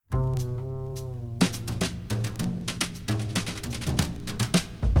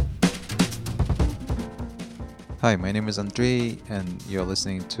Hi, my name is Andrei, and you're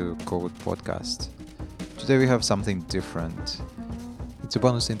listening to Code Podcast. Today we have something different. It's a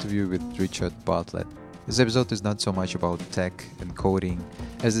bonus interview with Richard Bartlett. This episode is not so much about tech and coding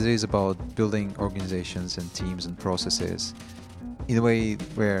as it is about building organizations and teams and processes in a way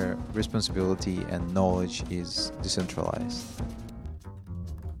where responsibility and knowledge is decentralized.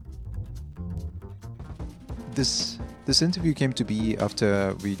 This interview came to be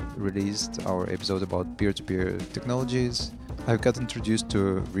after we released our episode about peer-to-peer technologies. I got introduced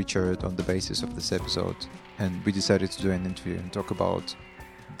to Richard on the basis of this episode, and we decided to do an interview and talk about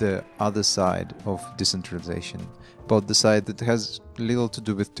the other side of decentralization, about the side that has little to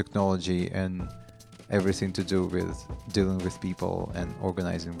do with technology and everything to do with dealing with people and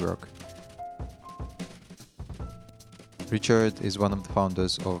organizing work. Richard is one of the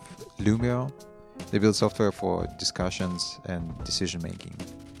founders of Loomio. They build software for discussions and decision making.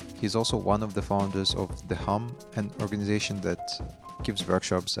 He's also one of the founders of The Hum, an organization that gives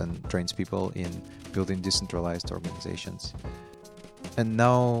workshops and trains people in building decentralized organizations. And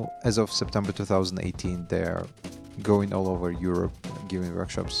now, as of September 2018, they're going all over Europe giving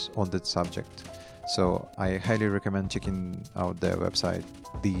workshops on that subject. So I highly recommend checking out their website,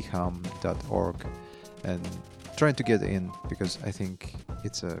 thehum.org, and trying to get in because I think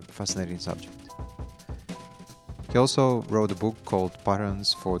it's a fascinating subject. He also wrote a book called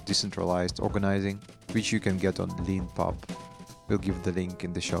Patterns for Decentralized Organizing, which you can get on Leanpub. We'll give the link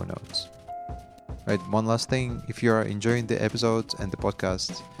in the show notes. Right, one last thing, if you are enjoying the episode and the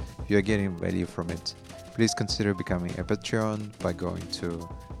podcast, if you are getting value from it, please consider becoming a Patreon by going to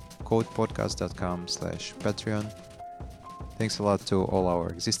codepodcast.com/Patreon. Thanks a lot to all our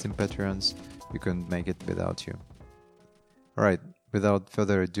existing Patreons. We couldn't make it without you. Alright, without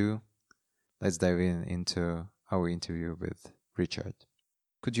further ado, let's dive into our interview with Richard.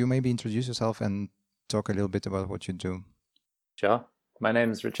 Could you maybe introduce yourself and talk a little bit about what you do? Sure. My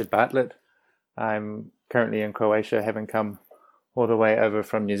name is Richard Bartlett. I'm currently in Croatia, having come all the way over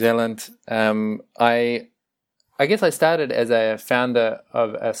from New Zealand. I guess I started as a founder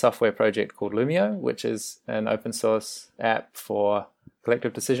of a software project called Loomio, which is an open source app for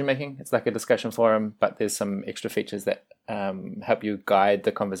collective decision making. It's like a discussion forum, but there's some extra features that help you guide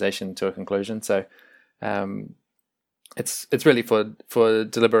the conversation to a conclusion. So it's really for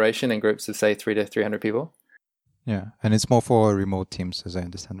deliberation in groups of say 300 to 300 people. Yeah, and it's more for remote teams, as I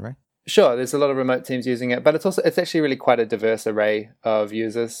understand, right? Sure, there's a lot of remote teams using it, but it's actually really quite a diverse array of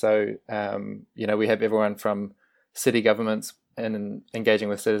users. So we have everyone from city governments and engaging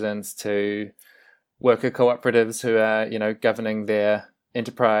with citizens to worker cooperatives who are governing their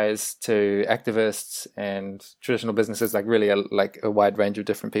enterprise, to activists and traditional businesses, like really a wide range of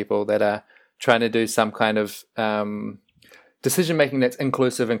different people that are trying to do some kind of decision making that's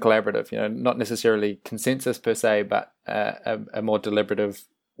inclusive and collaborative. Not necessarily consensus per se, but a more deliberative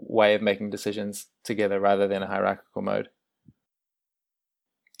way of making decisions together rather than a hierarchical mode.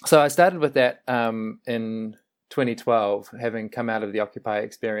 So I started with that in 2012, having come out of the Occupy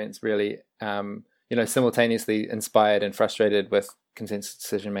experience, really simultaneously inspired and frustrated with consensus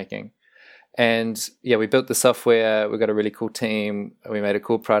decision making. And yeah, we built the software, we got a really cool team, we made a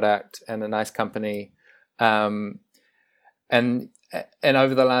cool product and a nice company. And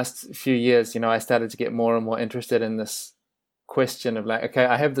over the last few years, I started to get more and more interested in this question of okay,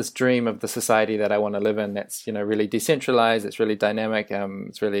 I have this dream of the society that I want to live in that's, really decentralized, it's really dynamic,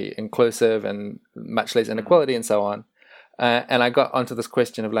 it's really inclusive and much less inequality and so on. And I got onto this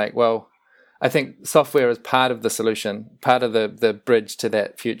question of I think software is part of the solution, part of the bridge to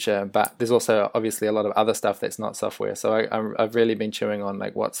that future, but there's also obviously a lot of other stuff that's not software. So I've really been chewing on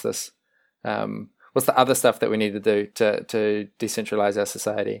what's the other stuff that we need to do to decentralize our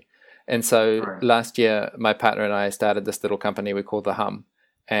society. And so last year, my partner and I started this little company we call The Hum,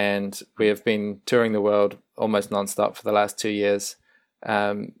 and we have been touring the world almost nonstop for the last 2 years,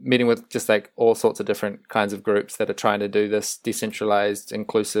 meeting with just all sorts of different kinds of groups that are trying to do this decentralized,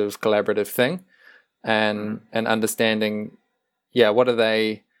 inclusive, collaborative thing, and understanding, what are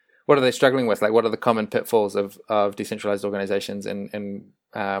they struggling with? What are the common pitfalls of decentralized organizations, and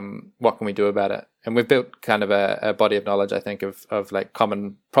what can we do about it? And we've built kind of a body of knowledge, I think, of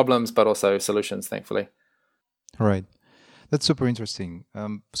common problems, but also solutions, thankfully. Right. That's super interesting.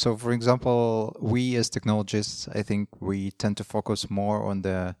 So, for example, we as technologists, I think we tend to focus more on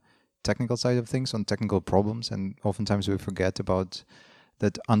the technical side of things, on technical problems, and oftentimes we forget about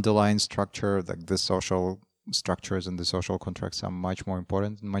that underlying structure, like the social structures and the social contracts are much more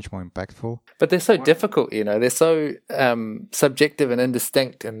important and much more impactful. But they're so difficult, they're so subjective and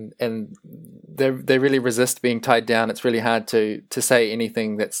indistinct, and they really resist being tied down. It's really hard to say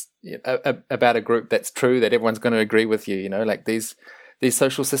anything that's about a group that's true, that everyone's going to agree with you. Like these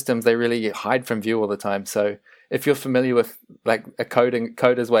social systems, they really hide from view all the time. So if you're familiar with like a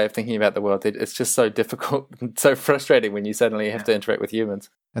coder's way of thinking about the world, it's just so difficult and so frustrating when you suddenly have to interact with humans.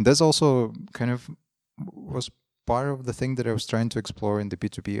 And that's also kind of was part of the thing that I was trying to explore in the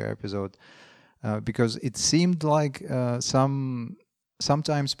P2P episode, because it seemed like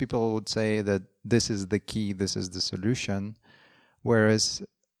sometimes people would say that this is the key, this is the solution, whereas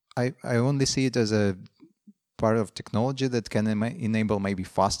I only see it as a part of technology that can enable maybe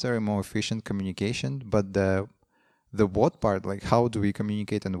faster and more efficient communication, but the what part, like how do we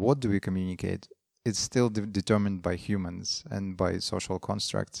communicate and what do we communicate, it's still determined by humans and by social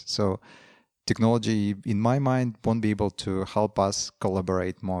constructs. So technology, in my mind, won't be able to help us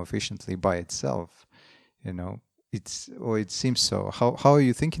collaborate more efficiently by itself. It seems so. How are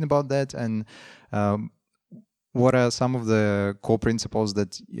you thinking about that? And what are some of the core principles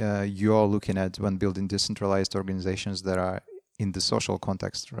that you are looking at when building decentralized organizations that are in the social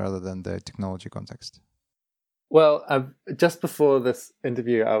context rather than the technology context? Well, just before this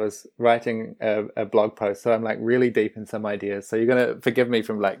interview, I was writing a blog post, so I'm like really deep in some ideas. So you're going to forgive me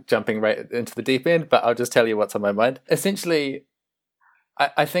from like jumping right into the deep end, but I'll just tell you what's on my mind. Essentially,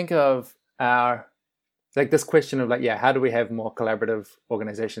 I think of our like this question of like, how do we have more collaborative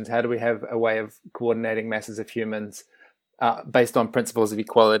organizations? How do we have a way of coordinating masses of humans based on principles of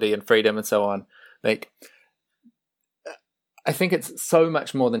equality and freedom and so on? Like, I think it's so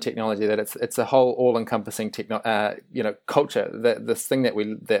much more than technology, that it's a whole all-encompassing culture. That this thing that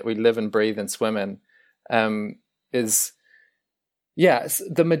we live and breathe and swim in is.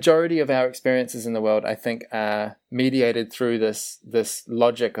 The majority of our experiences in the world, I think, are mediated through this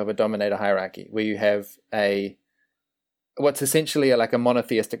logic of a dominator hierarchy, where you have what's essentially like a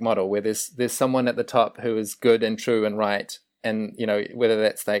monotheistic model, where there's someone at the top who is good and true and right, and whether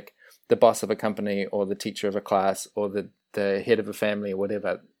that's like the boss of a company or the teacher of a class or the head of a family or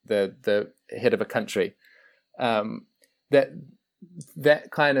whatever, the head of a country, that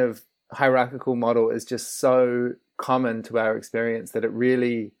kind of hierarchical model is just so common to our experience that it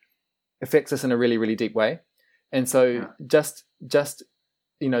really affects us in a really, really deep way. And so just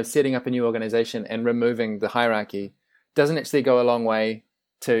setting up a new organization and removing the hierarchy doesn't actually go a long way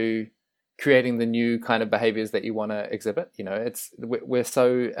to creating the new kind of behaviors that you want to exhibit. We're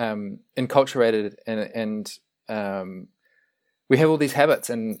so enculturated and we have all these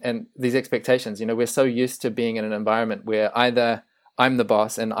habits and these expectations. We're so used to being in an environment where either I'm the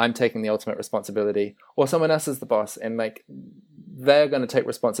boss and I'm taking the ultimate responsibility, or someone else is the boss and like they're going to take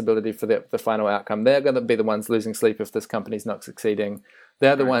responsibility for the final outcome. They're going to be the ones losing sleep if this company's not succeeding.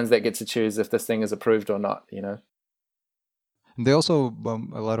 They're the ones that get to choose if this thing is approved or not. They also,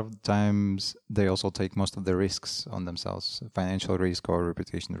 a lot of times, they also take most of the risks on themselves, financial risk or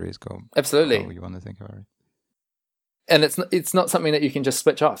reputation risk. Or absolutely. How you want to think about it. And it's not something that you can just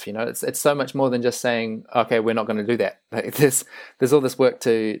switch off. It's so much more than just saying, okay, we're not going to do that. Like there's all this work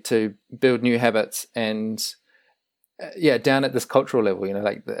to build new habits and down at this cultural level.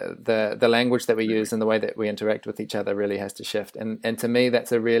 Like the language that we use and the way that we interact with each other really has to shift. And to me,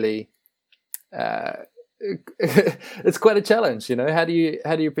 that's a really it's quite a challenge. How do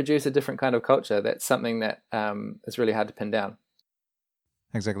you produce a different kind of culture? That's something that is really hard to pin down.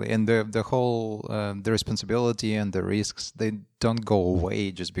 Exactly, and the whole the responsibility and the risks, they don't go away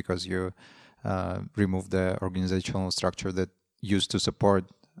just because you remove the organizational structure that used to support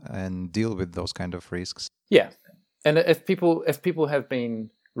and deal with those kind of risks. Yeah, and if people have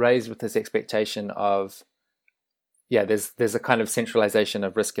been raised with this expectation of there's a kind of centralization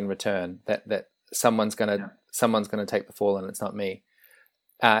of risk and return that someone's gonna take the fall and it's not me.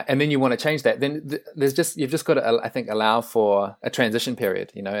 And then you want to change that, then you've just got to, I think, allow for a transition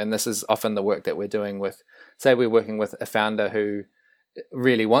period, and this is often the work that we're doing with, say we're working with a founder who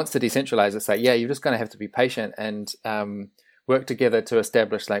really wants to decentralize. It's like, you're just going to have to be patient and work together to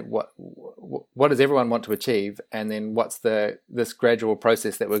establish like what does everyone want to achieve, and then what's this gradual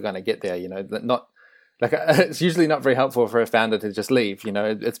process that we're going to get there. Not like it's usually not very helpful for a founder to just leave.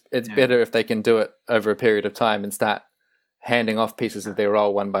 It's better if they can do it over a period of time and start handing off pieces of their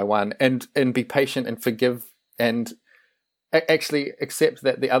role one by one, and be patient and forgive and actually accept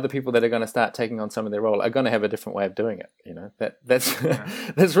that the other people that are going to start taking on some of their role are going to have a different way of doing it. That's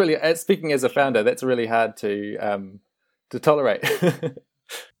that's really, speaking as a founder, that's really hard to tolerate.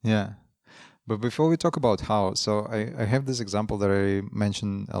 Yeah. But before we talk about how, so I have this example that I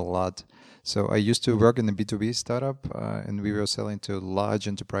mention a lot. So I used to work in a B2B startup and we were selling to large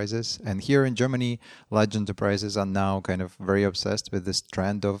enterprises. And here in Germany, large enterprises are now kind of very obsessed with this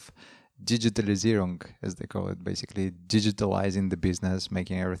trend of Digitalisierung, as they call it, basically digitalizing the business,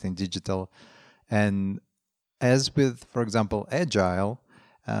 making everything digital. And as with, for example, Agile,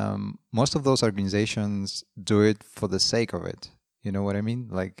 most of those organizations do it for the sake of it. You know what I mean?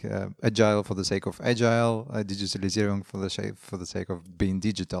 Like Agile for the sake of Agile, Digitalisierung for the sake of being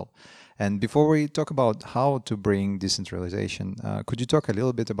digital. And before we talk about how to bring decentralization, could you talk a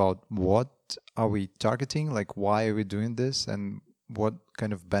little bit about what are we targeting? Like, why are we doing this? And what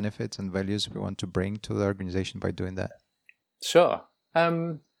kind of benefits and values we want to bring to the organization by doing that? Sure.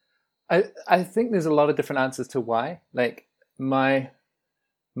 I think there's a lot of different answers to why. Like my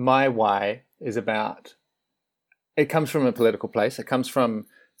why is about, it comes from a political place. It comes from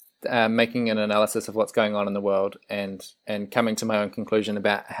making an analysis of what's going on in the world and coming to my own conclusion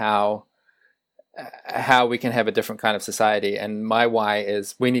about how we can have a different kind of society. And my why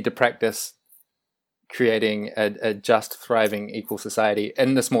is we need to practice creating a just, thriving, equal society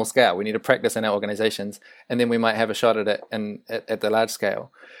in the small scale. We need to practice in our organizations, and then we might have a shot at it at the large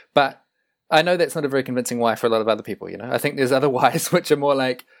scale. But I know that's not a very convincing why for a lot of other people. I think there's other whys which are more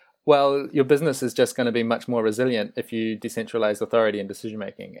like, well, your business is just going to be much more resilient if you decentralize authority and decision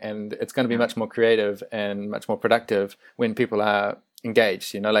making, and it's going to be much more creative and much more productive when people are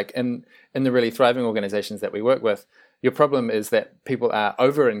engaged. Like in the really thriving organizations that we work with, your problem is that people are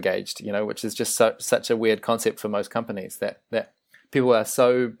over engaged, which is just such a weird concept for most companies, that people are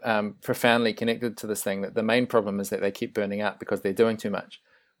so profoundly connected to this thing that the main problem is that they keep burning out because they're doing too much.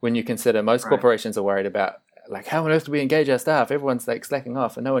 When you consider most corporations are worried about, like, how on earth do we engage our staff? Everyone's like slacking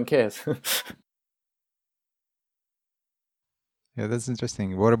off and no one cares. Yeah, that's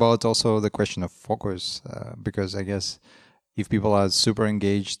interesting. What about also the question of focus? Because I guess if people are super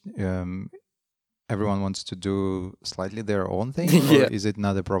engaged, everyone wants to do slightly their own thing, or is it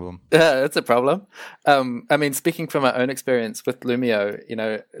not a problem? Yeah, it's a problem. I mean, speaking from my own experience with Loomio,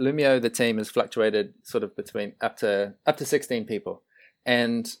 Loomio, the team has fluctuated sort of between up to 16 people.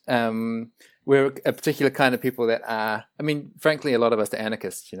 And we're a particular kind of people that are, I mean, frankly, a lot of us are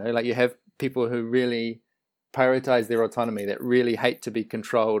anarchists, like you have people who really prioritize their autonomy, that really hate to be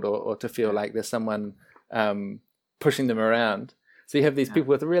controlled or to feel like there's someone pushing them around. So you have these people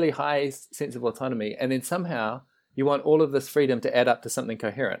with a really high sense of autonomy, and then somehow you want all of this freedom to add up to something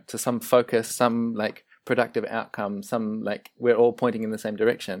coherent, to some focus, some like productive outcome, some like we're all pointing in the same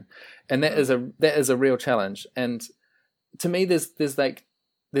direction. And that is a real challenge. And to me,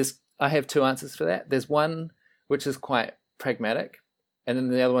 I have two answers for that. There's one which is quite pragmatic, and then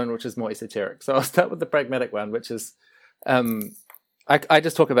the other one which is more esoteric. So I'll start with the pragmatic one, which is I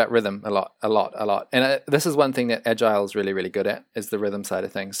just talk about rhythm a lot. And this is one thing that Agile is really, really good at, is the rhythm side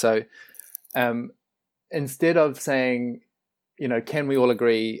of things. So instead of saying, can we all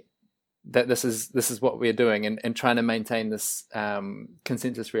agree that this is what we're doing and trying to maintain this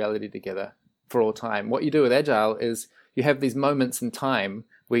consensus reality together for all time, what you do with Agile is you have these moments in time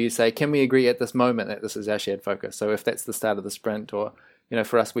where you say, can we agree at this moment that this is our shared focus? So if that's the start of the sprint, or,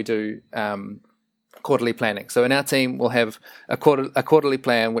 for us, we do quarterly planning. So in our team, we'll have a quarterly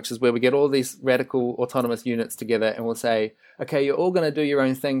plan, which is where we get all these radical autonomous units together, and we'll say, okay, you're all going to do your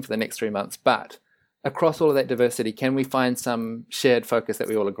own thing for the next 3 months, but across all of that diversity, can we find some shared focus that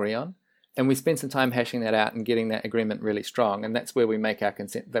we all agree on? And we spend some time hashing that out and getting that agreement really strong. And that's where we make our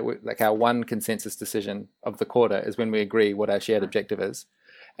our one consensus decision of the quarter, is when we agree what our shared objective is.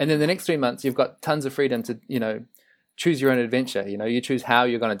 And then the next 3 months, you've got tons of freedom to, choose your own adventure. You choose how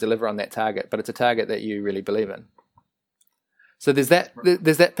you're going to deliver on that target, but it's a target that you really believe in. So there's that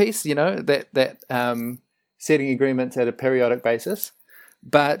piece, that setting agreements at a periodic basis.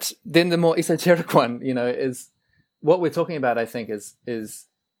 But then the more esoteric one, is what we're talking about, I think, is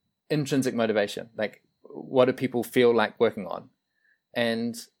intrinsic motivation. Like, what do people feel like working on?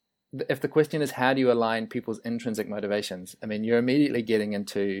 And if the question is, how do you align people's intrinsic motivations? I mean, you're immediately getting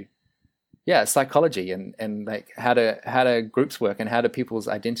into, psychology and like how do groups work, and how do people's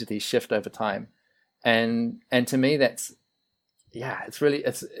identities shift over time? And to me, that's, it's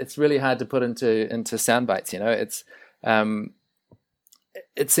really hard to put into sound bites. It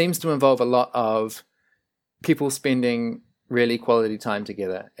seems to involve a lot of people spending really quality time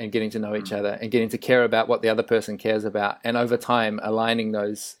together and getting to know each other and getting to care about what the other person cares about, and over time aligning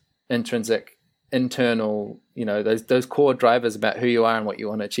those intrinsic, internal, those core drivers about who you are and what you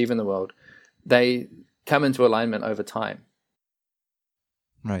want to achieve in the world. They come into alignment over time.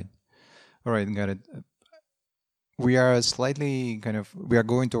 Right. All right, got it. we are slightly we are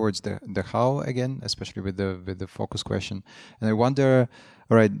going towards the how again, especially with the focus question. And I wonder,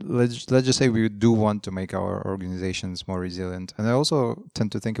 all right, let's just say we do want to make our organizations more resilient. And I also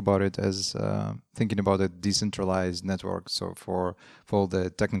tend to think about it as thinking about a decentralized network. So for all the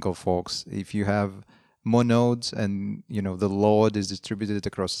technical folks, if you have more nodes and the load is distributed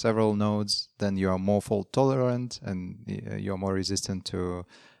across several nodes, then you are more fault tolerant and you're more resistant to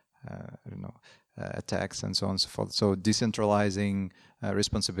attacks and so on and so forth. So decentralizing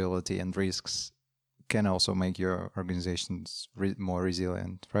responsibility and risks can also make your organizations more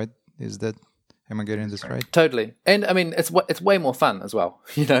resilient, right? Am I getting this right? Totally. And I mean, it's way more fun as well,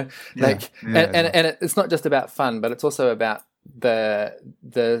 and it's not just about fun, but it's also about the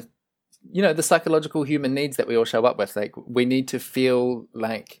psychological human needs that we all show up with. Like, we need to feel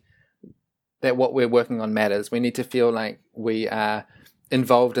like that what we're working on matters. We need to feel like we are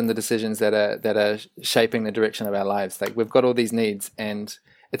involved in the decisions that are shaping the direction of our lives. Like, we've got all these needs, and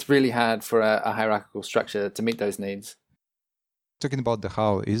it's really hard for a hierarchical structure to meet those needs. Talking about the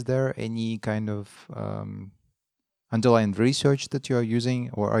how, is there any kind of underlying research that you are using,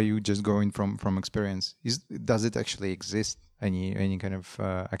 or are you just going from experience? Does it actually exist? Any kind of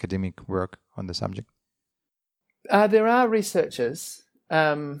academic work on the subject? There are researchers,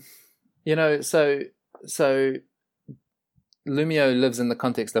 so Loomio lives in the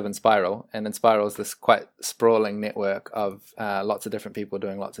context of Enspiral, and Enspiral is this quite sprawling network of lots of different people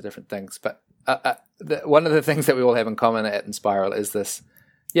doing lots of different things. But one of the things that we all have in common at Enspiral is this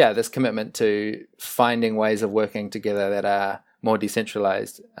commitment to finding ways of working together that are more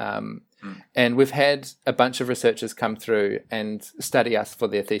decentralized. And we've had a bunch of researchers come through and study us for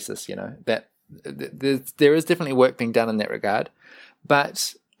their thesis, that there is definitely work being done in that regard.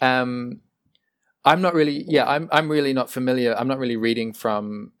 But I'm really not familiar. I'm not really reading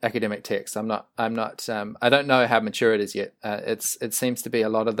from academic texts. I don't know how mature it is yet. It seems to be a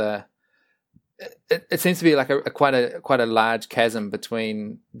lot of it seems to be like quite a large chasm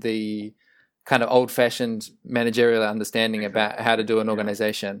between the kind of old-fashioned managerial understanding about how to do an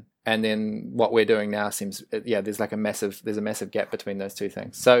organization and then what we're doing now seems, there's a massive gap between those two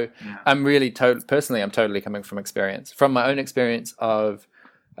things. So I'm really personally, I'm totally coming from my own experience of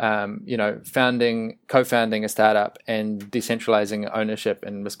co-founding a startup and decentralizing ownership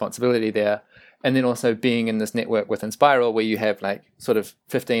and responsibility there, and then also being in this network with Enspiral, where you have like sort of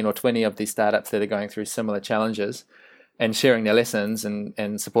 15 or 20 of these startups that are going through similar challenges and sharing their lessons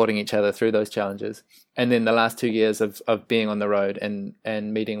and supporting each other through those challenges. And then the last 2 years of being on the road and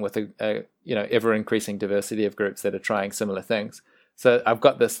meeting with a ever increasing diversity of groups that are trying similar things. So I've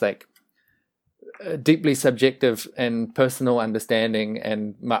got this like deeply subjective and personal understanding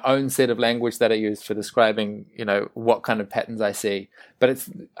and my own set of language that I use for describing, what kind of patterns I see. But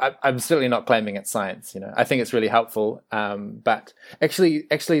I'm certainly not claiming it's science. I think it's really helpful. But actually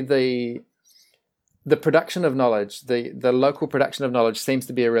the production of knowledge, the local production of knowledge seems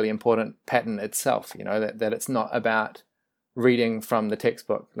to be a really important pattern itself. That it's not about reading from the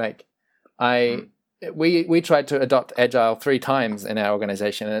textbook. Like we tried to adopt Agile 3 times in our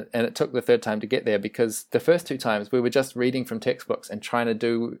organization, and it took the third time to get there because the first 2 times we were just reading from textbooks and trying to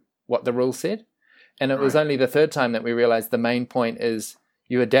do what the rules said. And it was only the third time that we realized the main point is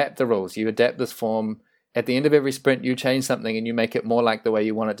you adapt the rules, you adapt this form. At the end of every sprint, you change something and you make it more like the way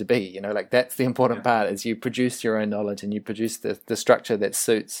you want it to be. That's the important part is you produce your own knowledge and you produce the structure that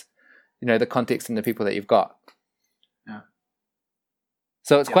suits, the context and the people that you've got. Yeah.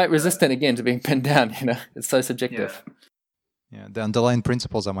 So it's quite resistant again to being pinned down, it's so subjective. Yeah, the underlying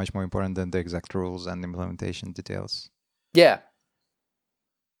principles are much more important than the exact rules and implementation details. Yeah.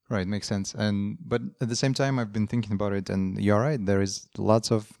 Right, makes sense. But at the same time, I've been thinking about it, and you're right. There is lots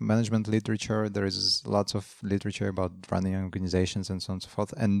of management literature. There is lots of literature about running organizations and so on and so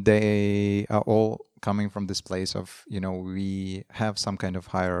forth. And they are all coming from this place of, we have some kind of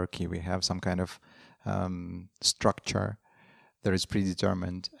hierarchy. We have some kind of structure that is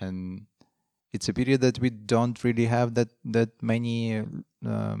predetermined. And it's a period that we don't really have that many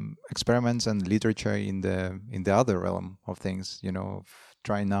experiments and literature in the other realm of things, of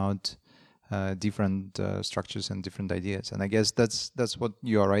trying out different structures and different ideas. And I guess that's what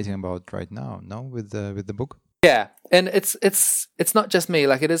you are writing about right now, no? With the book. Yeah, and it's not just me.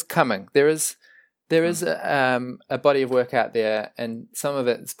 Like, it is coming. There is a body of work out there, and some of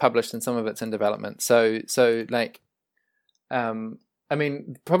it's published and some of it's in development. So like, I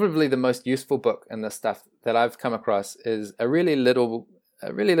mean, probably the most useful book in this stuff that I've come across is a really little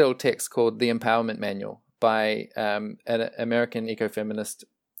text called The Empowerment Manual by an American ecofeminist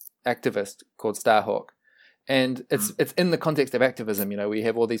activist called Starhawk. And it's in the context of activism. We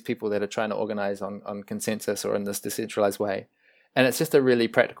have all these people that are trying to organize on consensus or in this decentralized way. And it's just a really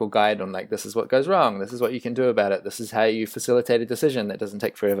practical guide on, like, this is what goes wrong. This is what you can do about it. This is how you facilitate a decision that doesn't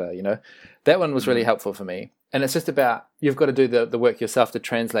take forever. That one was really helpful for me. And it's just about, you've got to do the work yourself to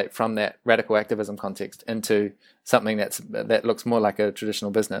translate from that radical activism context into something that looks more like a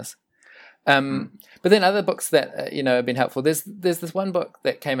traditional business. But then other books that have been helpful. There's this one book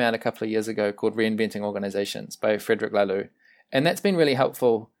that came out a couple of years ago called Reinventing Organizations by Frederic Laloux, and that's been really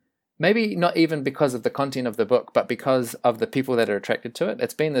helpful. Maybe not even because of the content of the book, but because of the people that are attracted to it.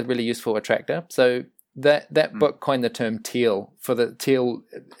 It's been a really useful attractor. So that book coined the term teal. For the teal,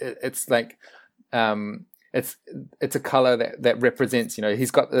 it's like it's a color that represents.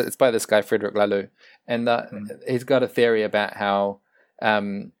 It's by this guy Frederic Laloux, and he's got a theory about how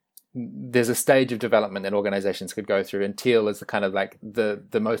there's a stage of development that organizations could go through, and teal is the kind of like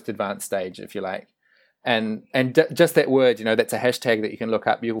the most advanced stage, if you like. And just that word, that's a hashtag that you can look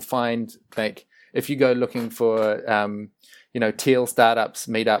up. You'll find, like, if you go looking for, teal startups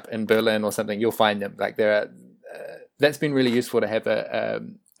meetup in Berlin or something, you'll find them. Like, there are, that's been really useful to have a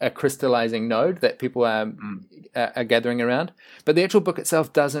crystallizing node that people are gathering around. But the actual book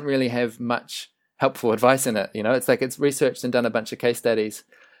itself doesn't really have much helpful advice in it. It's like it's researched and done a bunch of case studies,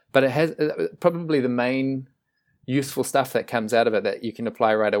 but it has probably the main useful stuff that comes out of it that you can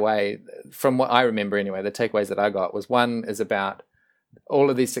apply right away. From what I remember anyway, the takeaways that I got was, one is about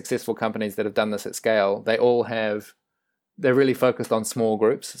all of these successful companies that have done this at scale. They're really focused on small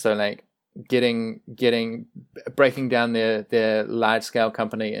groups. So like breaking down their large scale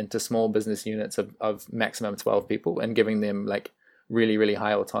company into small business units of maximum 12 people and giving them like really, really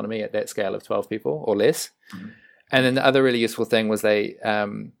high autonomy at that scale of 12 people or less. And then the other really useful thing was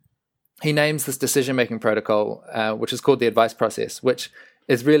he names this decision-making protocol, which is called the advice process, which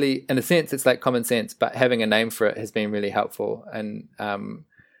is really, in a sense, it's like common sense, but having a name for it has been really helpful. And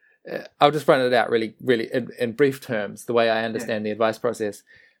I'll just run it out really, really in brief terms, the way I understand the advice process.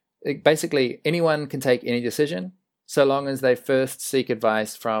 Basically, anyone can take any decision so long as they first seek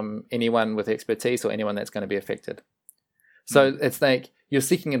advice from anyone with expertise or anyone that's going to be affected. So it's like, you're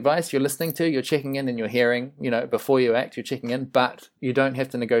seeking advice, you're listening to, you're checking in and you're hearing, before you act, you're checking in, but you don't have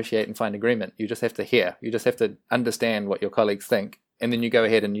to negotiate and find agreement. You just have to hear. You just have to understand what your colleagues think. And then you go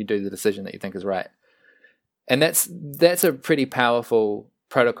ahead and you do the decision that you think is right. And that's a pretty powerful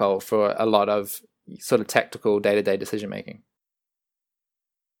protocol for a lot of sort of tactical day-to-day decision making.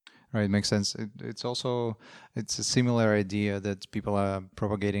 Right, makes sense. It's a similar idea that people are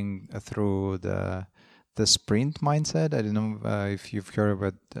propagating through the sprint mindset. I don't know if you've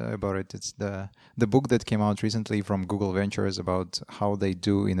heard about it. It's the book that came out recently from Google Ventures about how they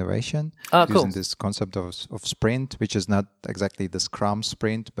do innovation using this concept of sprint, which is not exactly the Scrum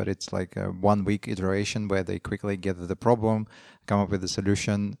sprint, but it's like a 1 week iteration where they quickly get the problem, come up with a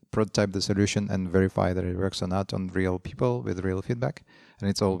solution, prototype the solution, and verify that it works or not on real people with real feedback. And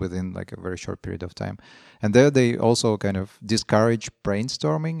it's all within like a very short period of time. And there they also kind of discourage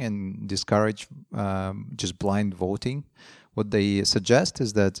brainstorming and discourage just blind voting. What they suggest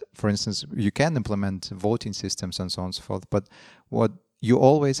is that, for instance, you can implement voting systems and so on and so forth, but what you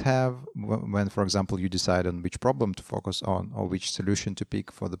always have when, for example, you decide on which problem to focus on or which solution to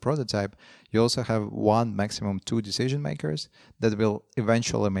pick for the prototype, you also have one, maximum two decision makers that will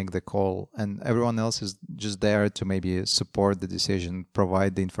eventually make the call, and everyone else is just there to maybe support the decision,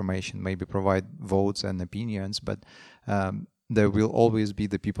 provide the information, maybe provide votes and opinions, but there will always be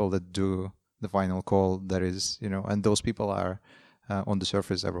the people that do the final call. That is, and those people are on the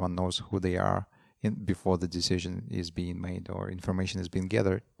surface, everyone knows who they are before the decision is being made or information is being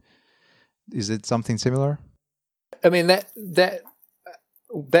gathered. Is it something similar? I mean, that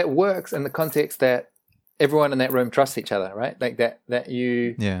works in the context that everyone in that room trusts each other, right? Like that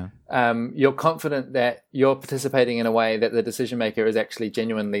you, you're confident that you're participating in a way that the decision maker is actually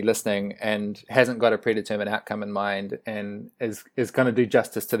genuinely listening and hasn't got a predetermined outcome in mind and is going to do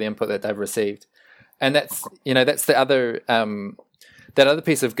justice to the input that they've received. And that's the other, that other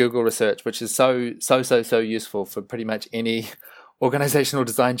piece of Google research, which is so useful for pretty much any organizational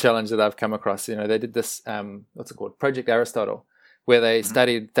design challenge that I've come across. They did this, what's it called? Project Aristotle, where they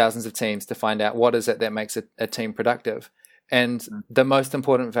studied thousands of teams to find out what is it that makes a team productive. And the most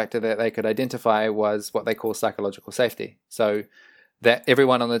important factor that they could identify was what they call psychological safety. So that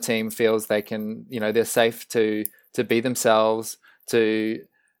everyone on the team feels they can, they're safe to be themselves, to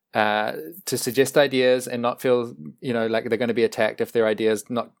suggest ideas and not feel, like they're going to be attacked if their ideas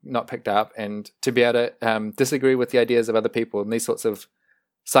not picked up, and to be able to disagree with the ideas of other people, and these sorts of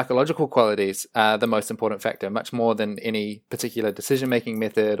psychological qualities are the most important factor, much more than any particular decision-making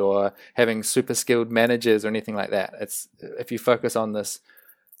method or having super skilled managers or anything like that. It's if you focus on this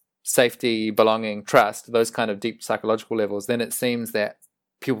safety, belonging, trust, those kind of deep psychological levels, then it seems that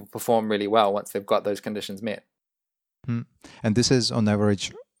people perform really well once they've got those conditions met. And this is on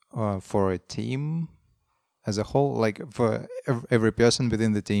average for a team as a whole, like for every person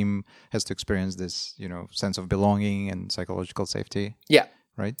within the team has to experience this, sense of belonging and psychological safety. Yeah.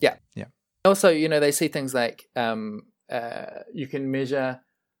 Right? Yeah. Yeah. Also, they see things like you can measure,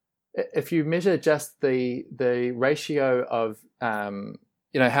 if you measure just the ratio of,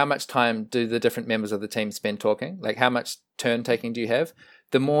 how much time do the different members of the team spend talking, like how much turn taking do you have?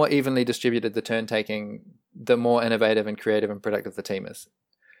 The more evenly distributed the turn taking, the more innovative and creative and productive the team is.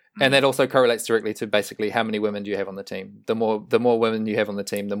 And that also correlates directly to basically how many women do you have on the team. The more women you have on the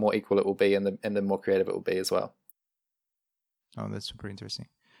team, the more equal it will be, and the more creative it will be as well. Oh, that's super interesting.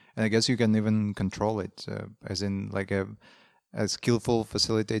 And I guess you can even control it, as in like a skillful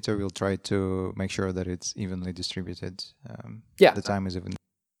facilitator will try to make sure that it's evenly distributed. The time is even.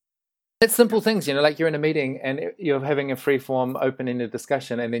 It's simple things, like you're in a meeting and you're having a free-form, open-ended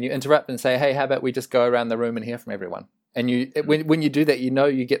discussion, and then you interrupt and say, "Hey, how about we just go around the room and hear from everyone?" And when you do that,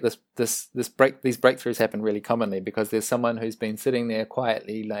 you get these breakthroughs happen really commonly because there's someone who's been sitting there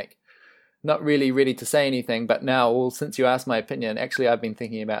quietly, like not really ready to say anything, but now, well, since you asked my opinion, actually I've been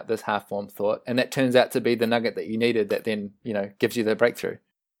thinking about this half-formed thought, and that turns out to be the nugget that you needed that then, gives you the breakthrough.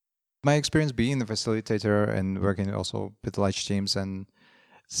 My experience being the facilitator and working also with large teams, and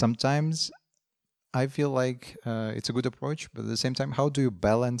sometimes I feel like it's a good approach, but at the same time, how do you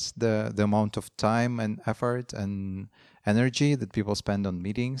balance the amount of time and effort and energy that people spend on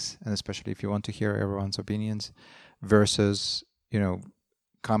meetings, and especially if you want to hear everyone's opinions, versus,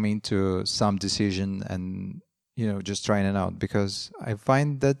 coming to some decision and, just trying it out? Because I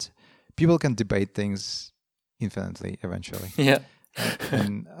find that people can debate things infinitely eventually. Yeah.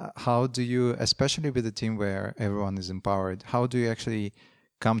 And how do you, especially with a team where everyone is empowered, how do you actually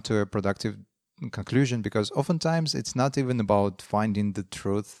come to a productive conclusion? Because oftentimes it's not even about finding the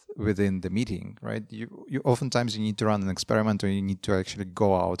truth within the meeting, right? You oftentimes you need to run an experiment, or you need to actually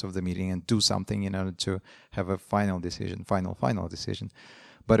go out of the meeting and do something in order to have a final decision.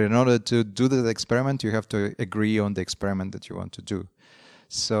 But in order to do the experiment, you have to agree on the experiment that you want to do.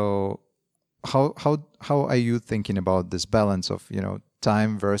 So how are you thinking about this balance of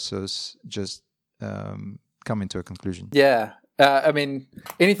time versus just coming to a conclusion? Yeah.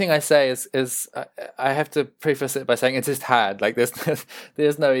 Anything I say is I have to preface it by saying it's just hard. Like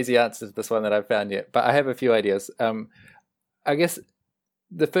there's no easy answer to this one that I've found yet, but I have a few ideas. I guess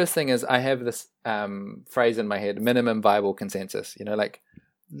the first thing is I have this phrase in my head: minimum viable consensus. Like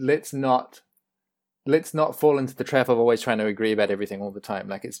let's not fall into the trap of always trying to agree about everything all the time.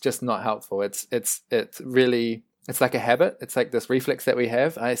 Like it's just not helpful. It's really, it's like a habit. It's like this reflex that we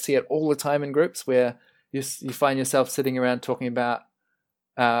have. I see it all the time in groups where you find yourself sitting around talking about,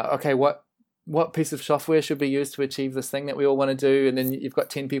 okay, what piece of software should be used to achieve this thing that we all want to do, and then you've got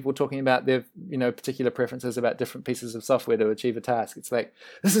 10 people talking about their particular preferences about different pieces of software to achieve a task. It's like,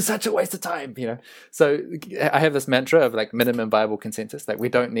 this is such a waste of time. So I have this mantra of like minimum viable consensus. Like we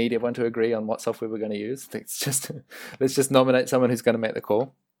don't need everyone to agree on what software we're going to use. Let's just nominate someone who's going to make the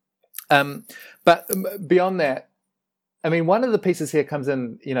call. But beyond that, one of the pieces here comes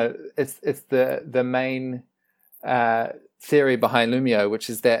in, it's the main theory behind Loomio, which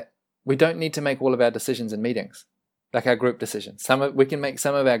is that we don't need to make all of our decisions in meetings, like our group decisions. We can make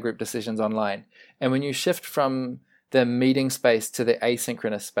some of our group decisions online. And when you shift from the meeting space to the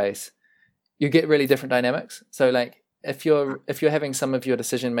asynchronous space, you get really different dynamics. So like if you're having some of your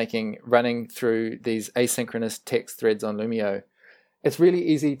decision making running through these asynchronous text threads on Loomio, it's really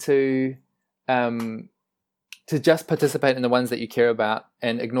easy to just participate in the ones that you care about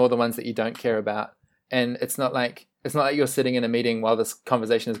and ignore the ones that you don't care about. And it's not like you're sitting in a meeting while this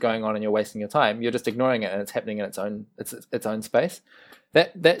conversation is going on and you're wasting your time. You're just ignoring it, and it's happening in its own space.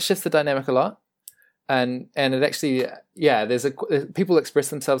 That shifts the dynamic a lot, and it actually, people express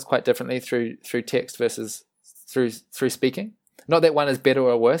themselves quite differently through text versus through speaking. Not that one is better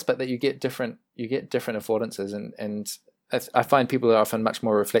or worse, but that you get different affordances, and I find people are often much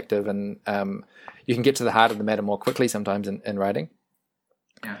more reflective, and you can get to the heart of the matter more quickly sometimes in writing.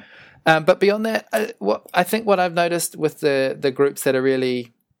 Yeah. But beyond that, I think what I've noticed with the groups that are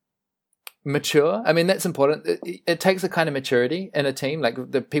really mature, that's important. It takes a kind of maturity in a team.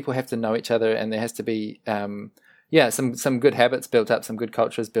 Like the people have to know each other, and there has to be some good habits built up, some good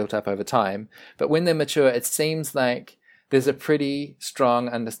cultures built up over time. But when they're mature, it seems like there's a pretty strong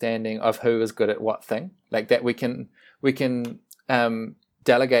understanding of who is good at what thing. Like that we can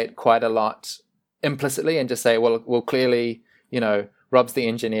delegate quite a lot implicitly and just say, well, clearly, Rob's the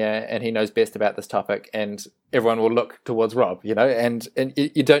engineer and he knows best about this topic, and everyone will look towards Rob, and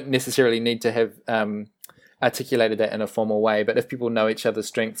you don't necessarily need to have articulated that in a formal way. But if people know each other's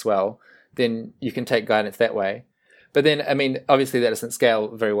strengths well, then you can take guidance that way. But then, obviously that doesn't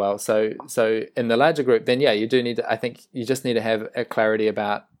scale very well. So in the larger group, then you do need to, I think you just need to have a clarity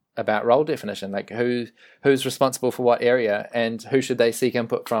about role definition, like who's responsible for what area and who should they seek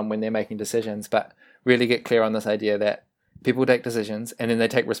input from when they're making decisions, but really get clear on this idea that people take decisions and then they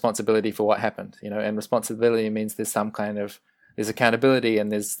take responsibility for what happened, and responsibility means there's accountability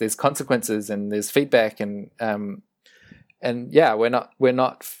and there's consequences and there's feedback and we're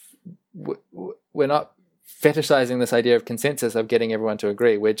not fetishizing this idea of consensus of getting everyone to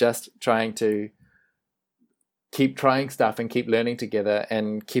agree. We're just trying to keep trying stuff and keep learning together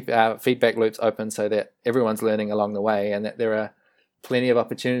and keep our feedback loops open so that everyone's learning along the way, and that there are plenty of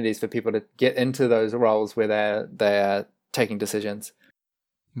opportunities for people to get into those roles where they're taking decisions.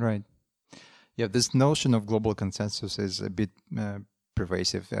 Right. Yeah, this notion of global consensus is a bit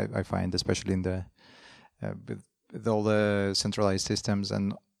pervasive, I find, especially in the with all the centralized systems,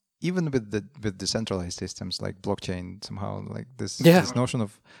 and even with decentralized systems like blockchain. Somehow, like this notion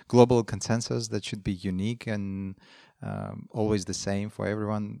of global consensus that should be unique and always the same for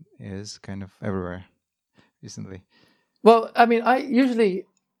everyone is kind of everywhere recently. Well, I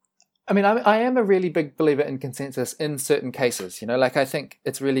am a really big believer in consensus in certain cases. I think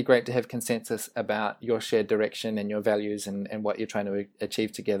it's really great to have consensus about your shared direction and your values and what you're trying to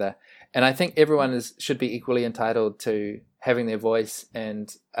achieve together. And I think everyone should be equally entitled to having their voice.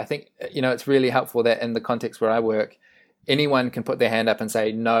 And I think, it's really helpful that in the context where I work, anyone can put their hand up and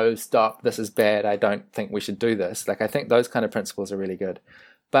say, no, stop, this is bad, I don't think we should do this. I think those kind of principles are really good.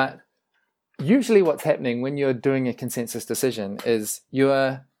 But usually what's happening when you're doing a consensus decision is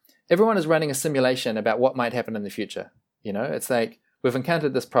everyone is running a simulation about what might happen in the future. It's like, we've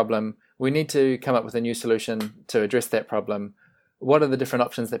encountered this problem. We need to come up with a new solution to address that problem. What are the different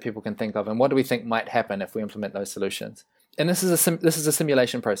options that people can think of? And what do we think might happen if we implement those solutions? And this is a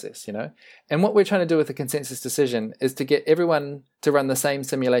simulation process, And what we're trying to do with a consensus decision is to get everyone to run the same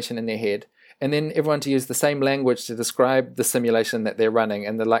simulation in their head, and then everyone to use the same language to describe the simulation that they're running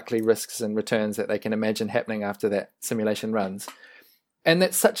and the likely risks and returns that they can imagine happening after that simulation runs. And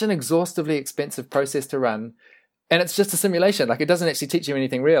that's such an exhaustively expensive process to run, and it's just a simulation. It doesn't actually teach you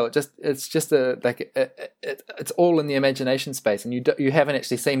anything real. It's all in the imagination space, and you haven't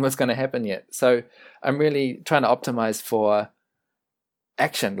actually seen what's going to happen yet. So I'm really trying to optimize for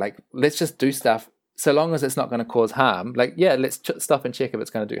action. Let's just do stuff so long as it's not going to cause harm. Let's stop and check if it's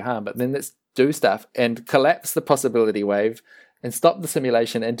going to do harm, but then let's do stuff and collapse the possibility wave and stop the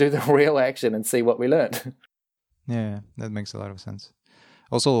simulation and do the real action and see what we learned. Yeah, that makes a lot of sense.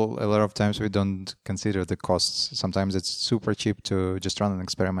 Also, a lot of times we don't consider the costs. Sometimes it's super cheap to just run an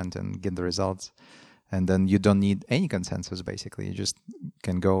experiment and get the results. And then you don't need any consensus, basically. You just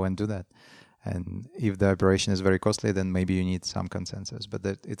can go and do that. And if the operation is very costly, then maybe you need some consensus. But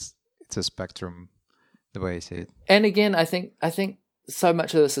it's a spectrum, the way I see it. And again, I think so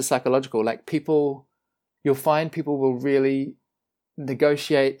much of this is psychological. You'll find people will really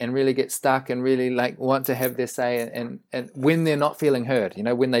negotiate and really get stuck and really want to have their say, and when they're not feeling heard,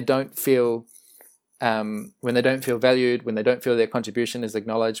 when they don't feel valued, when they don't feel their contribution is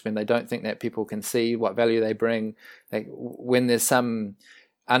acknowledged, when they don't think that people can see what value they bring, when there's some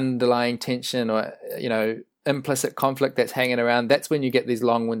underlying tension or implicit conflict that's hanging around, that's when you get these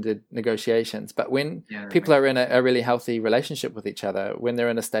long-winded negotiations. But when people are in a really healthy relationship with each other, when they're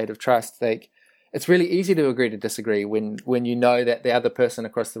in a state of trust, it's really easy to agree to disagree when you know that the other person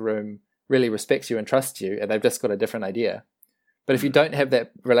across the room really respects you and trusts you, and they've just got a different idea. But if you don't have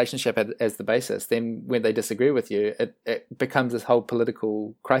that relationship as the basis, then when they disagree with you, it becomes this whole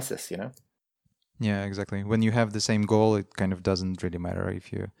political crisis, Yeah, exactly. When you have the same goal, it kind of doesn't really matter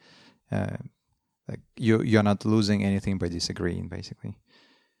if you're not losing anything by disagreeing, basically.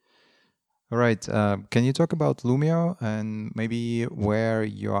 All right. Can you talk about Loomio and maybe where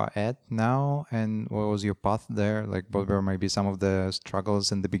you are at now and what was your path there? What were maybe some of the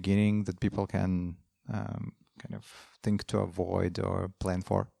struggles in the beginning that people can kind of think to avoid or plan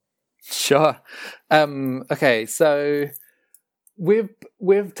for? Sure. Okay. So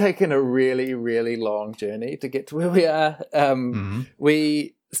we've taken a really, really long journey to get to where we are.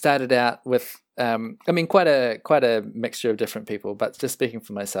 We started out with quite a mixture of different people, but just speaking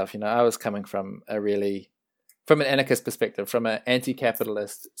for myself, I was coming from from an anarchist perspective, from an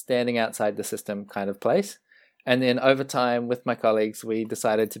anti-capitalist, standing outside the system kind of place. And then over time with my colleagues, we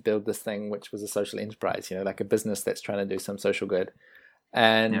decided to build this thing, which was a social enterprise, a business that's trying to do some social good.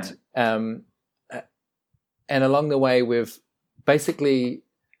 and and along the way we've basically,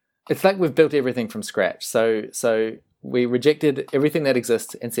 it's like we've built everything from scratch. So we rejected everything that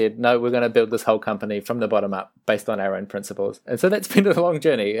exists and said, no, we're going to build this whole company from the bottom up based on our own principles. And so that's been a long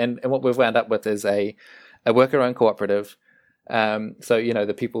journey. And what we've wound up with is a worker-owned cooperative. So, you know,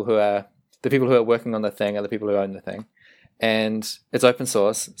 the people who are working on the thing are the people who own the thing. And it's open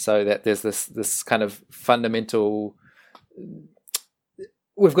source, so that there's this kind of fundamental,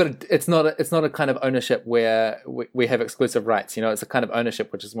 it's not a kind of ownership where we have exclusive rights. You know, it's a kind of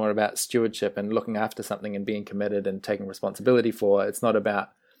ownership which is more about stewardship and looking after something and being committed and taking responsibility for. It's not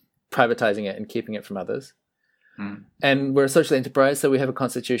about privatizing it and keeping it from others. And we're a social enterprise, so we have a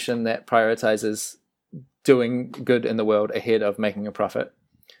constitution that prioritizes doing good in the world ahead of making a profit.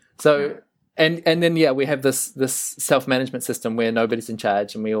 So and then we have this self-management system where nobody's in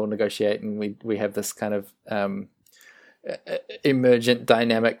charge and we all negotiate, and we have this kind of emergent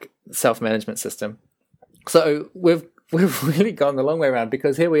dynamic self-management system. So we've really gone the long way around,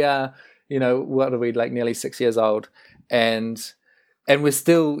 because here we are, you know, what are we, like nearly 6 years old, and we're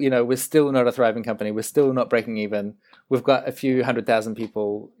still not a thriving company. We're still not breaking even. We've got a few 100,000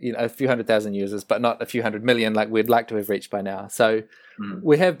 people, you know, a few 100,000 users, but not a few 100 million like we'd like to have reached by now. So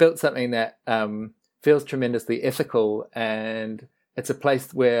we have built something that feels tremendously ethical, and it's a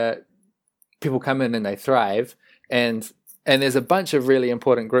place where people come in and they thrive. And there's a bunch of really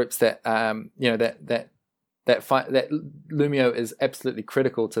important groups that that Loomio is absolutely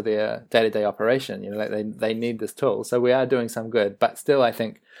critical to their day-to-day operation. You know, like they need this tool. So we are doing some good, but still, I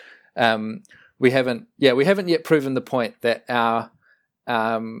think we haven't yet proven the point that our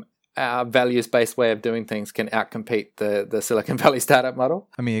values-based way of doing things can outcompete the Silicon Valley startup model.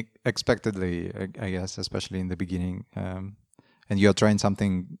 I mean, expectedly, I guess, especially in the beginning, and you're trying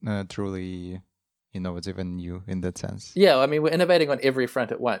something truly innovative and new in that sense. Yeah, I mean, we're innovating on every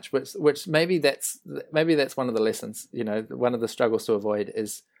front at once, which maybe that's one of the lessons. You know, one of the struggles to avoid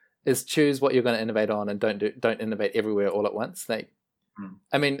is choose what you're going to innovate on, and don't innovate everywhere all at once.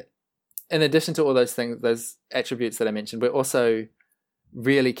 I mean, in addition to all those things, those attributes that I mentioned, we're also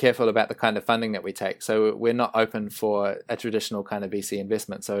really careful about the kind of funding that we take. So we're not open for a traditional kind of VC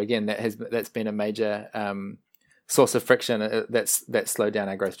investment. So again, that's been a major source of friction that's slowed down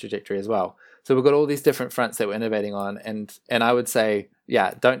our growth trajectory as well. So we've got all these different fronts that we're innovating on, and I would say,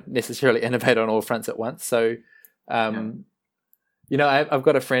 don't necessarily innovate on all fronts at once. So, you know, I've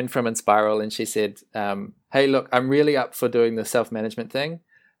got a friend from Inspiral, and she said, "Hey, look, I'm really up for doing the self-management thing,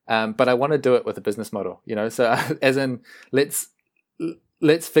 but I want to do it with a business model. You know, so as in, let's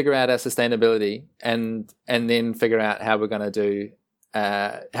figure out our sustainability, and then figure out how we're going to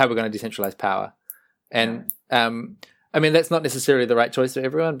decentralize power." And I mean, that's not necessarily the right choice for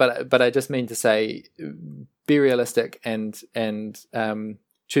everyone, but I just mean to say, be realistic and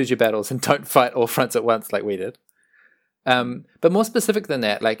choose your battles, and don't fight all fronts at once like we did. But more specific than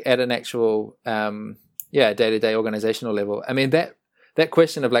that, like at an actual day-to-day organizational level, I mean, that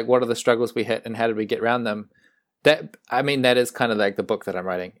question of like, what are the struggles we hit and how did we get around them? That is kind of like the book that I'm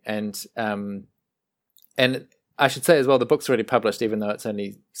writing, and I should say as well, the book's already published, even though it's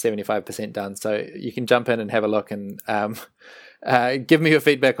only 75% done. So you can jump in and have a look and give me your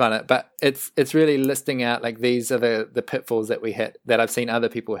feedback on it. But it's really listing out like, these are the pitfalls that we hit, that I've seen other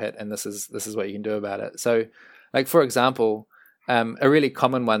people hit, and this is what you can do about it. So, like for example, a really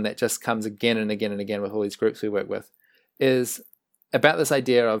common one that just comes again and again and again with all these groups we work with is about this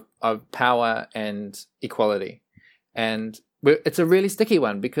idea of power and equality. And it's a really sticky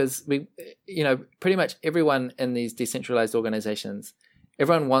one, because pretty much everyone in these decentralized organizations,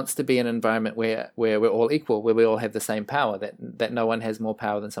 everyone wants to be in an environment where we're all equal, where we all have the same power, that no one has more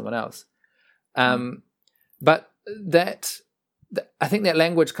power than someone else. But I think that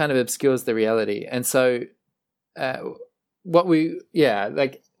language kind of obscures the reality. And so over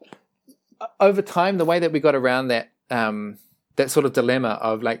time, the way that we got around that sort of dilemma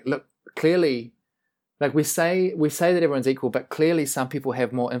of like, look, clearly, like we say that everyone's equal, but clearly some people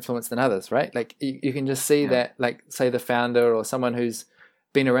have more influence than others, right? Like you can just see that, like say the founder or someone who's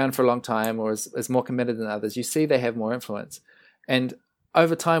been around for a long time or is more committed than others, you see they have more influence. And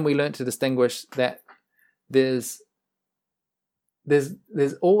over time we learned to distinguish that there's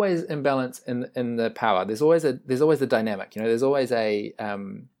always imbalance in the power. There's always a dynamic, you know, there's always a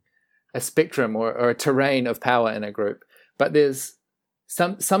spectrum or a terrain of power in a group, but there's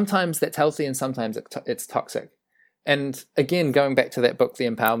sometimes that's healthy and sometimes it's toxic. And again, going back to that book, The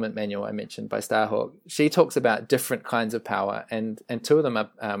Empowerment Manual I mentioned by Starhawk, she talks about different kinds of power, and two of them are,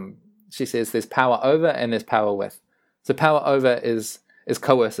 she says there's power over and there's power with. So power over is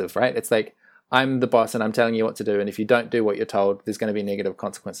coercive, right? It's like, I'm the boss and I'm telling you what to do, and if you don't do what you're told, there's going to be negative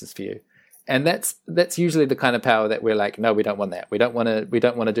consequences for you. And that's usually the kind of power that we're like, no, we don't want that. We don't want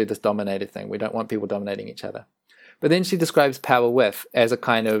to do this dominated thing. We don't want people dominating each other. But then she describes power with as a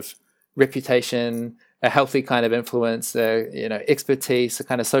kind of reputation, a healthy kind of influence, expertise, a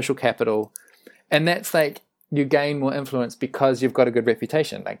kind of social capital. And that's like, you gain more influence because you've got a good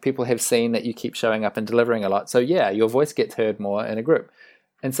reputation. Like, people have seen that you keep showing up and delivering a lot. So yeah, your voice gets heard more in a group.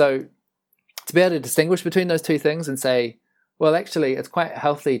 And so to be able to distinguish between those two things and say, well, actually, it's quite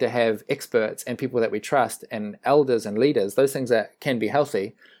healthy to have experts and people that we trust and elders and leaders, those things that can be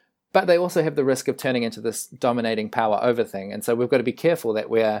healthy, but they also have the risk of turning into this dominating power over thing. And so we've got to be careful that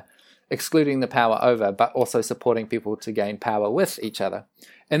we're excluding the power over, but also supporting people to gain power with each other.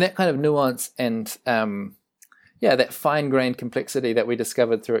 And that kind of nuance and that fine-grained complexity that we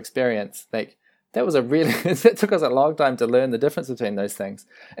discovered through experience, like, that was it took us a long time to learn the difference between those things.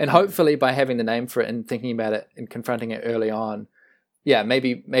 And hopefully by having the name for it and thinking about it and confronting it early on,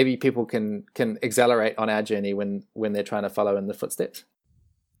 maybe people can accelerate on our journey when they're trying to follow in the footsteps.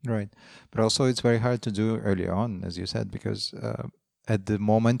 Right. But also it's very hard to do early on, as you said, because at the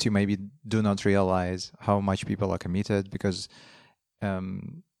moment you maybe do not realize how much people are committed, because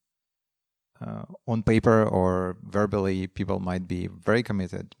on paper or verbally, people might be very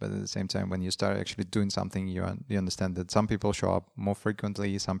committed, but at the same time, when you start actually doing something, you understand that some people show up more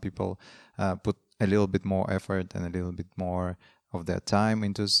frequently, some people put a little bit more effort and a little bit more of their time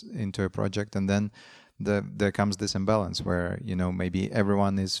into a project, and then there comes this imbalance where, maybe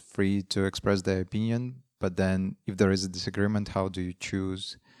everyone is free to express their opinion, but then if there is a disagreement, how do you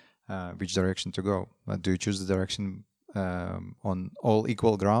choose which direction to go? Do you choose the direction on all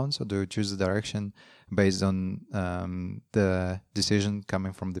equal grounds, or do you choose the direction based on the decision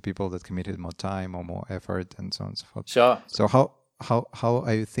coming from the people that committed more time or more effort and so on and so forth? Sure. So how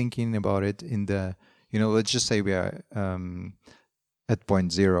are you thinking about it in the, let's just say we are at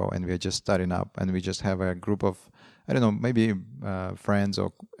point zero and we are just starting up and we just have a group of, I don't know, maybe friends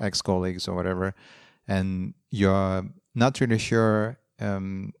or ex-colleagues or whatever, and you're not really sure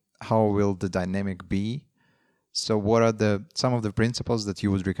how will the dynamic be. So what are some of the principles that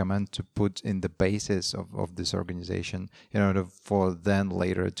you would recommend to put in the basis of this organization in order for then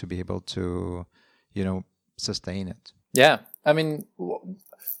later to be able to, sustain it? Yeah. I mean,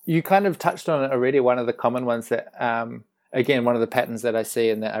 you kind of touched on it already. One of the common ones that, again, one of the patterns that I see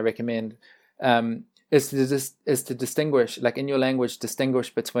and that I recommend is to distinguish, like in your language,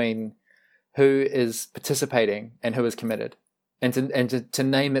 distinguish between who is participating and who is committed. And to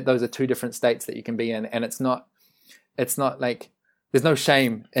name that those are two different states that you can be in. And it's not like there's no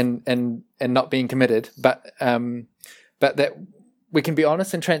shame in not being committed, but that we can be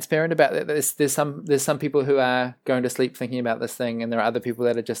honest and transparent about that. There's some people who are going to sleep thinking about this thing, and there are other people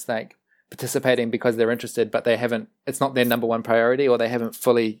that are just like participating because they're interested, but it's not their number one priority, or they haven't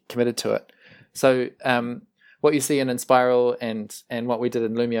fully committed to it. So what you see in Enspiral and what we did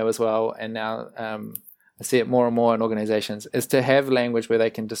in Loomio as well, and now I see it more and more in organizations, is to have language where they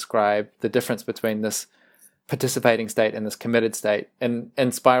can describe the difference between this participating state and this committed state. And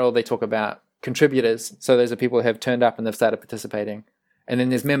in Spiral, they talk about contributors. So those are people who have turned up and they've started participating. And then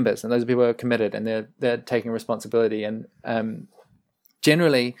there's members, and those are people who are committed and they're taking responsibility. And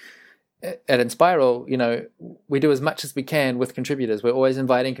generally, at Enspiral, we do as much as we can with contributors. We're always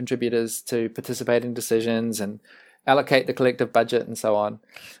inviting contributors to participate in decisions and allocate the collective budget and so on.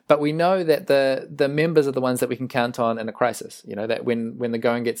 But we know that the members are the ones that we can count on in a crisis. That when the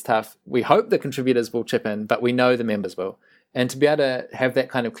going gets tough, we hope the contributors will chip in, but we know the members will. And to be able to have that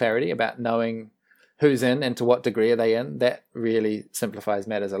kind of clarity about knowing who's in and to what degree are they in, that really simplifies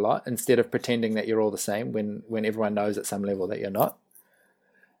matters a lot, instead of pretending that you're all the same when everyone knows at some level that you're not.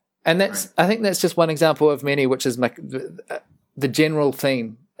 And I think that's just one example of many, which is the general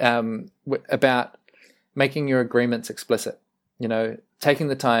theme about making your agreements explicit, taking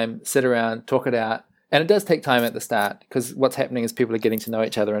the time, sit around, talk it out. And it does take time at the start, because what's happening is people are getting to know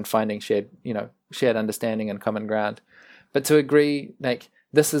each other and finding shared understanding and common ground. But to agree, like,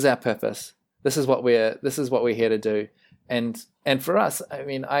 this is our purpose. This is what we're here to do. And for us, I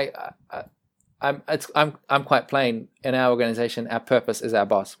mean, I'm quite plain. In our organization, our purpose is our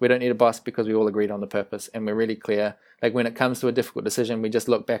boss. We don't need a boss because we all agreed on the purpose, and we're really clear. Like, when it comes to a difficult decision, we just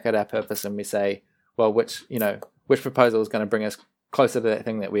look back at our purpose and we say, well, which proposal is going to bring us closer to that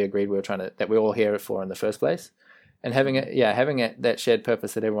thing that we agreed that we're all here for in the first place. And having that shared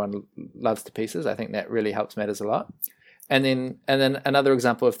purpose that everyone loves to pieces, I think that really helps matters a lot. And then another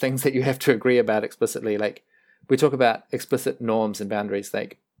example of things that you have to agree about explicitly, like we talk about explicit norms and boundaries,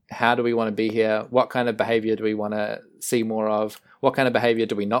 like, how do we want to be here? What kind of behavior do we want to see more of? What kind of behavior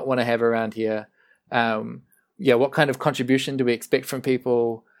do we not want to have around here? What kind of contribution do we expect from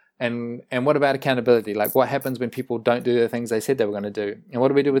people? And what about accountability? Like, what happens when people don't do the things they said they were going to do? And what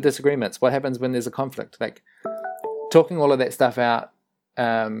do we do with disagreements? What happens when there's a conflict? Like, talking all of that stuff out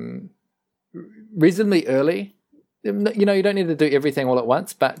reasonably early. You don't need to do everything all at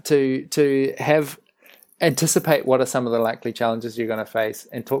once, but to anticipate what are some of the likely challenges you're going to face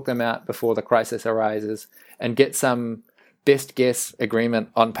and talk them out before the crisis arises and get some best guess agreement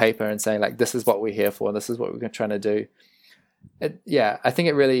on paper and say, like, this is what we're here for, this is what we're trying to do. I think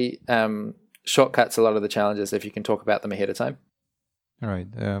it really shortcuts a lot of the challenges if you can talk about them ahead of time. All right.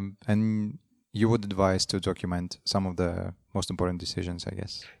 And you would advise to document some of the most important decisions, I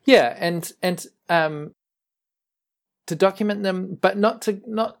guess. Yeah, and to document them, but not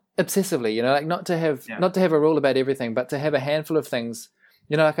obsessively, like not to have a rule about everything, but to have a handful of things.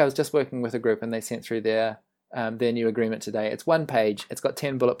 Like I was just working with a group and they sent through their new agreement today. It's 1 page. It's got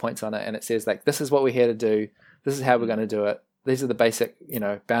 10 bullet points on it, and it says, like, this is what we're here to do. This is how we're going to do it. These are the basic,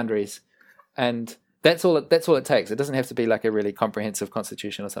 boundaries, and that's all it takes. It doesn't have to be like a really comprehensive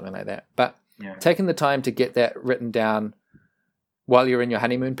constitution or something like that. But taking the time to get that written down while you're in your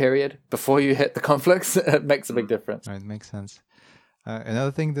honeymoon period before you hit the conflicts, it makes a big difference. Right, makes sense.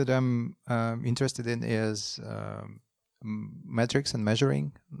 Another thing that I'm interested in is metrics and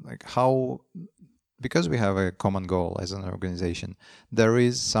measuring, like how, because we have a common goal as an organization, there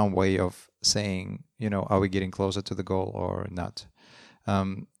is some way of saying, are we getting closer to the goal or not?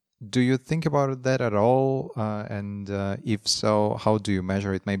 Do you think about that at all? And if so, how do you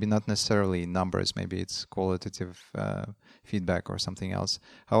measure it? Maybe not necessarily numbers, maybe it's qualitative feedback or something else.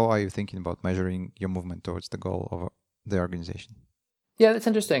 How are you thinking about measuring your movement towards the goal of the organization? Yeah, that's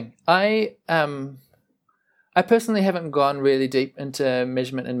interesting. I personally haven't gone really deep into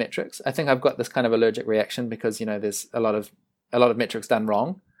measurement and metrics. I think I've got this kind of allergic reaction because, there's a lot of metrics done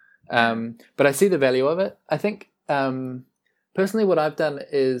wrong. But I see the value of it. I think personally what I've done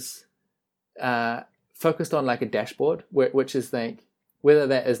is focused on like a dashboard, which is like, whether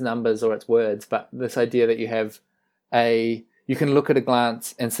that is numbers or it's words, but this idea that you have you can look at a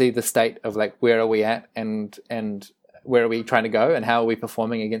glance and see the state of like, where are we at and where are we trying to go and how are we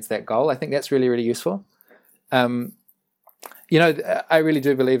performing against that goal. I think that's really, really useful. I really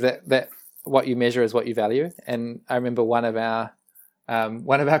do believe that what you measure is what you value. And I remember one of our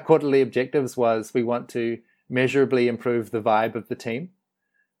quarterly objectives was we want to measurably improve the vibe of the team,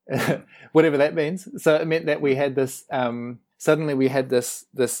 whatever that means. So it meant that we had this, suddenly we had this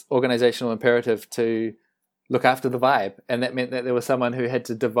organizational imperative to look after the vibe. And that meant that there was someone who had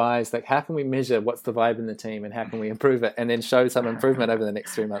to devise, like, how can we measure what's the vibe in the team and how can we improve it, and then show some improvement over the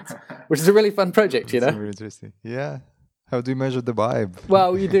next 3 months, which is a really fun project, That's really interesting. Yeah. How do you measure the vibe?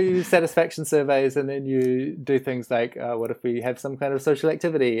 Well, you do satisfaction surveys, and then you do things like, what if we have some kind of social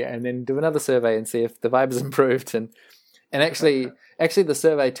activity, and then do another survey and see if the vibe has improved. And actually the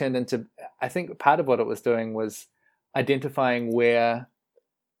survey turned into, I think part of what it was doing was identifying where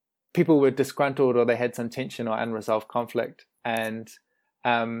people were disgruntled or they had some tension or unresolved conflict, and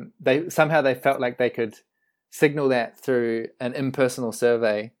they felt like they could signal that through an impersonal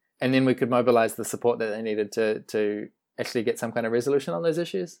survey, and then we could mobilize the support that they needed to actually get some kind of resolution on those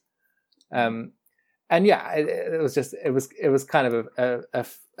issues. It was kind of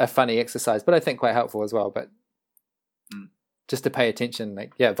a funny exercise, but I think quite helpful as well. But just to pay attention,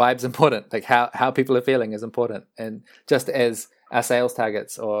 like, vibe's important. Like how people are feeling is important, and just as our sales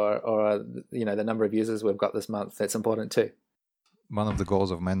targets or the number of users we've got this month, that's important too. One of the goals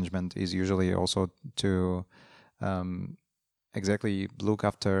of management is usually also to exactly look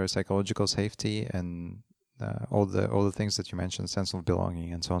after psychological safety and all the things that you mentioned, sense of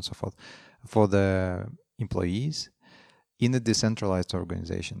belonging and so on and so forth, for the employees in a decentralized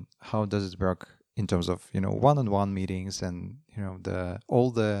organization. How does it work in terms of one-on-one meetings and all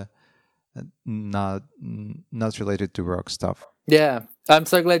the not related to work stuff? Yeah, I'm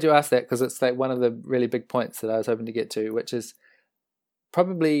so glad you asked that, because it's like one of the really big points that I was hoping to get to, which is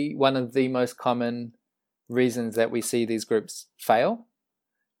probably one of the most common reasons that we see these groups fail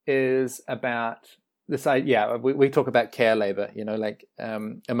is about this. We talk about care labor, like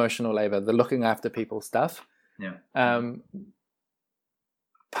emotional labor, the looking after people stuff. Yeah.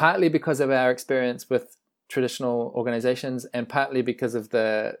 Partly because of our experience with traditional organizations, and partly because of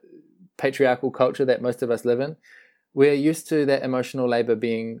the patriarchal culture that most of us live in. We're used to that emotional labor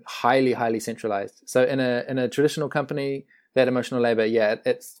being highly, highly centralized. So in a traditional company, that emotional labor,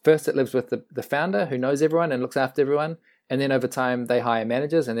 it lives with the founder who knows everyone and looks after everyone. And then over time, they hire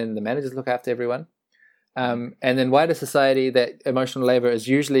managers, and then the managers look after everyone. And then wider society, that emotional labor is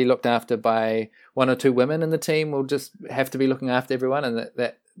usually looked after by one or two women in the team. Will just have to be looking after everyone, and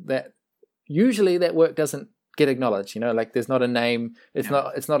that usually that work doesn't get acknowledged. Like there's not a name. It's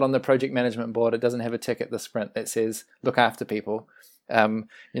not on the project management board. It doesn't have a tick at the sprint that says look after people.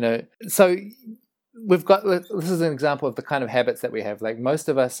 So we've got, this is an example of the kind of habits that we have. Like most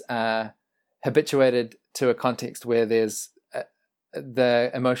of us are habituated to a context where there's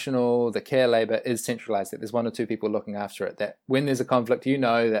the care labor is centralized, that there's one or two people looking after it, that when there's a conflict,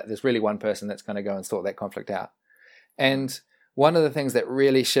 that there's really one person that's going to go and sort that conflict out. And one of the things that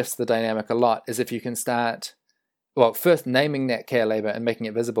really shifts the dynamic a lot is if you can start, first naming that care labor and making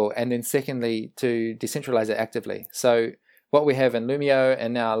it visible, and then secondly, to decentralize it actively. So what we have in Loomio,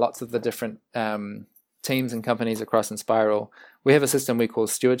 and now lots of the different teams and companies across Enspiral, we have a system we call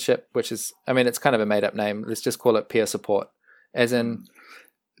stewardship, which is, it's kind of a made up name. Let's just call it peer support. As in,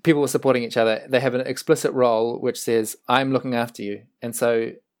 people are supporting each other. They have an explicit role which says, I'm looking after you. And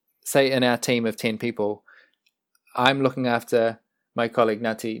so, say in our team of 10 people, I'm looking after my colleague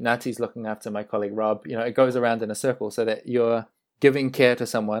Nati, Nati's looking after my colleague Rob. It goes around in a circle so that you're giving care to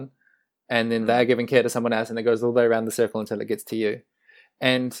someone, and then they're giving care to someone else, and it goes all the way around the circle until it gets to you.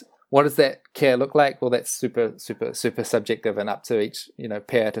 And what does that care look like? Well, that's super, super, super subjective and up to each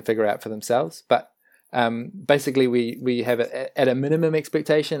pair to figure out for themselves. But basically, we have it at a minimum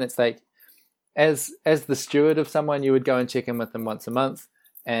expectation. It's like, as the steward of someone, you would go and check in with them once a month,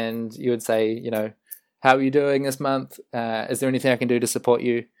 and you would say, how are you doing this month? Is there anything I can do to support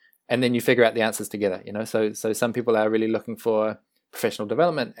you? And then you figure out the answers together. So some people are really looking for professional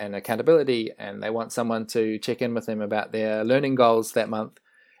development and accountability, and they want someone to check in with them about their learning goals that month.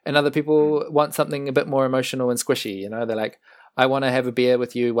 And other people want something a bit more emotional and squishy. They're like, I want to have a beer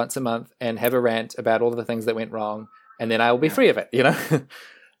with you once a month and have a rant about all the things that went wrong, and then I will be free of it,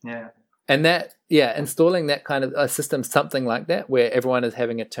 Yeah. And installing that kind of a system, something like that, where everyone is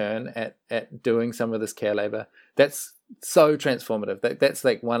having a turn at doing some of this care labor, that's so transformative. That's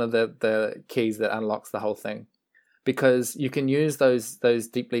like one of the keys that unlocks the whole thing, because you can use those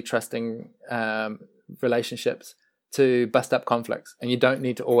deeply trusting relationships to bust up conflicts, and you don't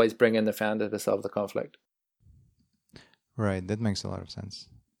need to always bring in the founder to solve the conflict. Right, that makes a lot of sense.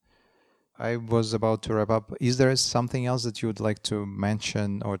 I was about to wrap up. Is there something else that you would like to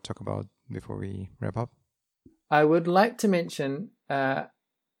mention or talk about before we wrap up? I would like to mention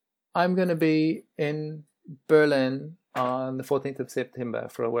I'm going to be in Berlin on the 14th of September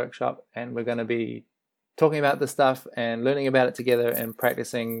for a workshop, and we're going to be talking about this stuff and learning about it together and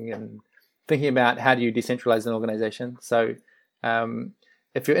practicing and thinking about how do you decentralize an organization. So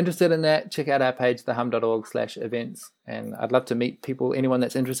if you're interested in that, check out our page, thehum.org/events. And I'd love to meet people, anyone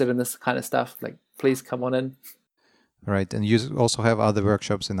that's interested in this kind of stuff. Like, please come on in. Right. And you also have other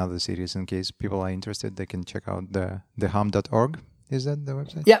workshops in other cities. In case people are interested, they can check out thehum.org. Is that the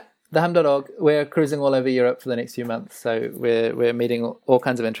website? Yeah, thehum.org. We're cruising all over Europe for the next few months. So we're meeting all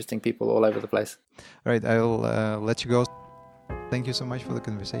kinds of interesting people all over the place. All right. I'll let you go. Thank you so much for the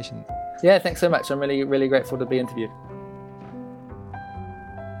conversation. Yeah, thanks so much. I'm really, really grateful to be interviewed.